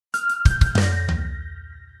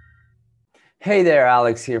Hey there,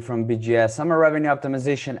 Alex here from BGS. I'm a revenue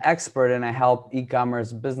optimization expert and I help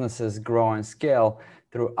e-commerce businesses grow and scale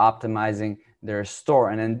through optimizing their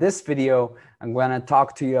store. And in this video, I'm going to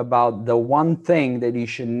talk to you about the one thing that you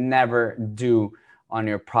should never do on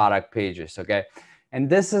your product pages, okay? And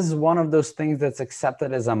this is one of those things that's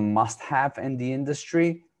accepted as a must-have in the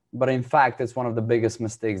industry, but in fact, it's one of the biggest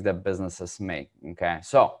mistakes that businesses make, okay?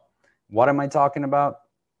 So what am I talking about?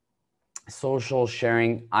 Social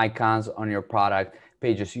sharing icons on your product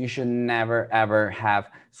pages. You should never ever have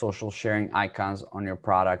social sharing icons on your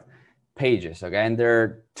product pages, okay? And there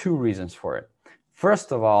are two reasons for it.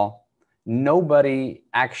 First of all, nobody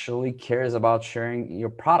actually cares about sharing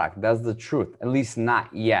your product. That's the truth, at least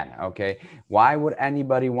not yet, okay? Why would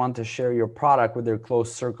anybody want to share your product with their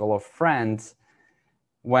close circle of friends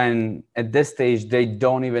when at this stage they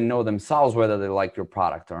don't even know themselves whether they like your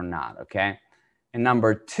product or not, okay? And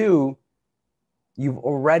number two, you've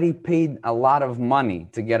already paid a lot of money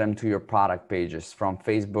to get them to your product pages from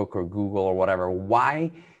Facebook or Google or whatever.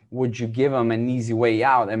 Why would you give them an easy way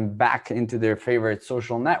out and back into their favorite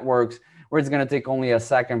social networks where it's going to take only a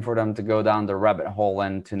second for them to go down the rabbit hole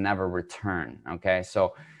and to never return? Okay,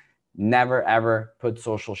 so never ever put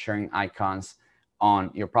social sharing icons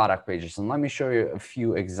on your product pages. And let me show you a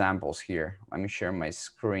few examples here. Let me share my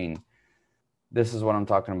screen. This is what I'm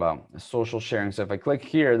talking about, social sharing. So if I click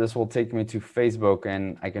here, this will take me to Facebook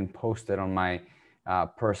and I can post it on my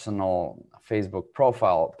personal Facebook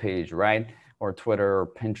profile page, right? Or Twitter or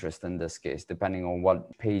Pinterest in this case, depending on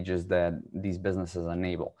what pages that these businesses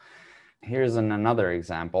enable. Here's another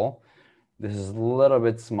example. This is a little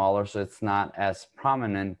bit smaller, so it's not as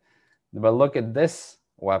prominent, but look at this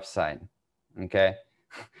website, okay?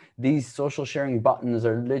 These social sharing buttons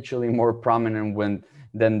are literally more prominent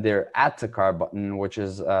than their add to cart button, which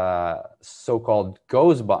is a so-called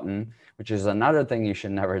goes button, which is another thing you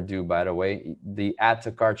should never do, by the way. The add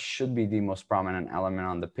to cart should be the most prominent element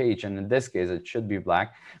on the page. And in this case, it should be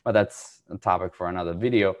black, but that's a topic for another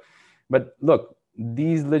video. But look,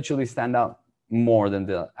 these literally stand out more than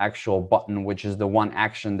the actual button, which is the one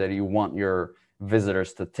action that you want your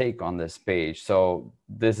visitors to take on this page. So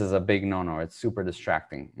this is a big no-no. It's super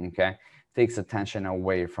distracting, okay? Takes attention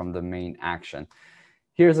away from the main action.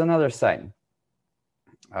 Here's another site.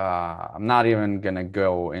 I'm not even gonna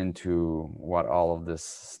go into what all of this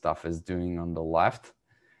stuff is doing on the left,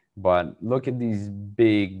 but look at these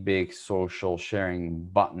big social sharing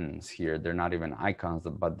buttons here. They're not even icons,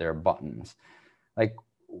 but they're buttons. Like,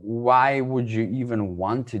 why would you even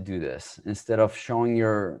want to do this? Instead of showing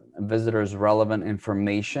your visitors relevant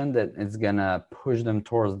information that is gonna push them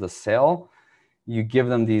towards the sale, you give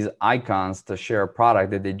them these icons to share a product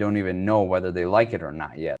that they don't even know whether they like it or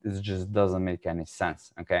not yet. This just doesn't make any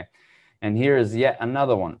sense, okay? And here's yet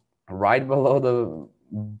another one, right below the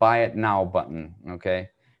buy it now button, okay?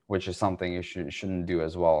 Which is something you shouldn't do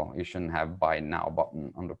as well. You shouldn't have buy it now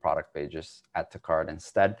button on the product pages, add to cart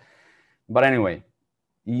instead. But anyway,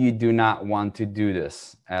 you do not want to do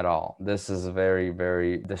this at all. This is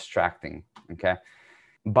very distracting, okay?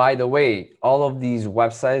 By the way, all of these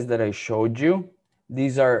websites that I showed you,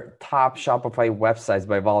 these are top Shopify websites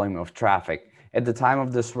by volume of traffic. At the time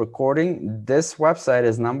of this recording, this website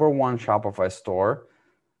is #1 Shopify store.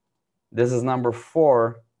 This is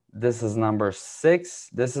 #4. This is #6.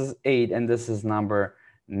 This is 8. And this is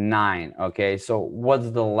 #9. Okay, so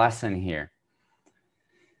what's the lesson here?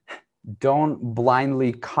 Don't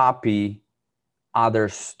blindly copy other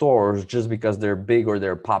stores just because they're big or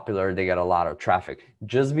they're popular, they get a lot of traffic.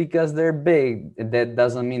 Just because they're big, that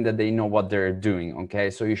doesn't mean that they know what they're doing, okay?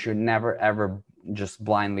 So you should never ever just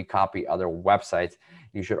blindly copy other websites.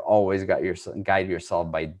 You should always guide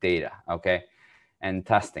yourself by data, okay? And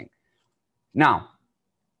testing. Now,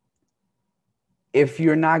 if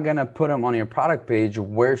you're not gonna put them on your product page,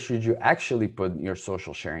 where should you actually put your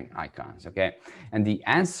social sharing icons, okay? And the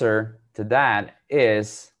answer to that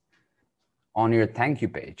is on your thank you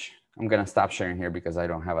page. I'm gonna stop sharing here because I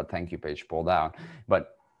don't have a thank you page pulled out,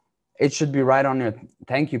 but it should be right on your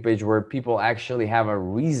thank you page where people actually have a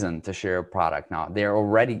reason to share a product now. They're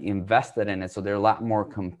already invested in it, so they're a lot more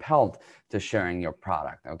compelled to sharing your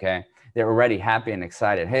product, okay? They're already happy and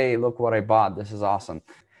excited. Hey, look what I bought, this is awesome.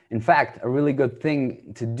 In fact, a really good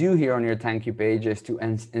thing to do here on your thank you page is to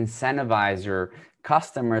incentivize your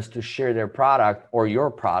customers to share their product or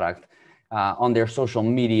your product on their social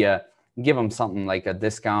media. Give them something like a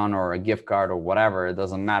discount or a gift card or whatever. It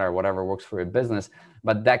doesn't matter, whatever works for your business,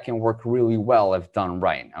 but that can work really well if done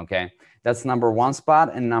right, okay? That's #1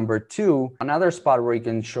 spot. And #2, another spot where you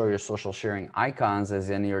can show your social sharing icons is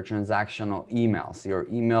in your transactional emails, your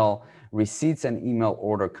email receipts and email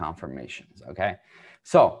order confirmations, okay?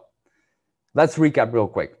 So Let's recap real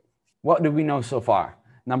quick. What do we know so far?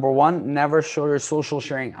 Number one, never show your social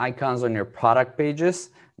sharing icons on your product pages.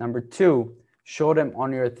 Number two, show them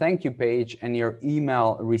on your thank you page and your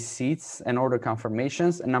email receipts and order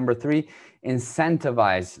confirmations. And number three,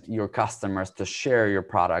 incentivize your customers to share your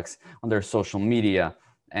products on their social media.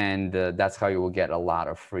 And that's how you will get a lot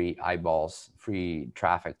of free eyeballs, free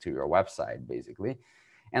traffic to your website, basically.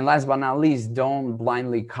 And last but not least, don't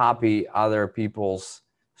blindly copy other people's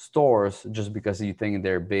stores just because you think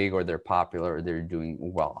they're big or they're popular or they're doing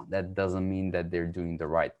well. That doesn't mean that they're doing the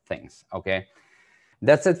right things, okay?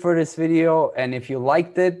 That's it for this video. And if you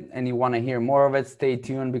liked it and you want to hear more of it, stay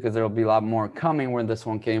tuned because there will be a lot more coming where this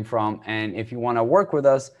one came from. And if you want to work with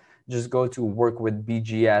us, just go to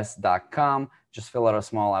workwithbgs.com. Just fill out a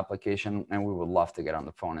small application and we would love to get on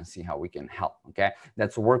the phone and see how we can help, okay?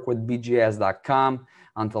 That's workwithbgs.com.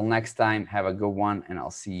 Until next time, have a good one and I'll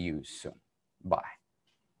see you soon. Bye.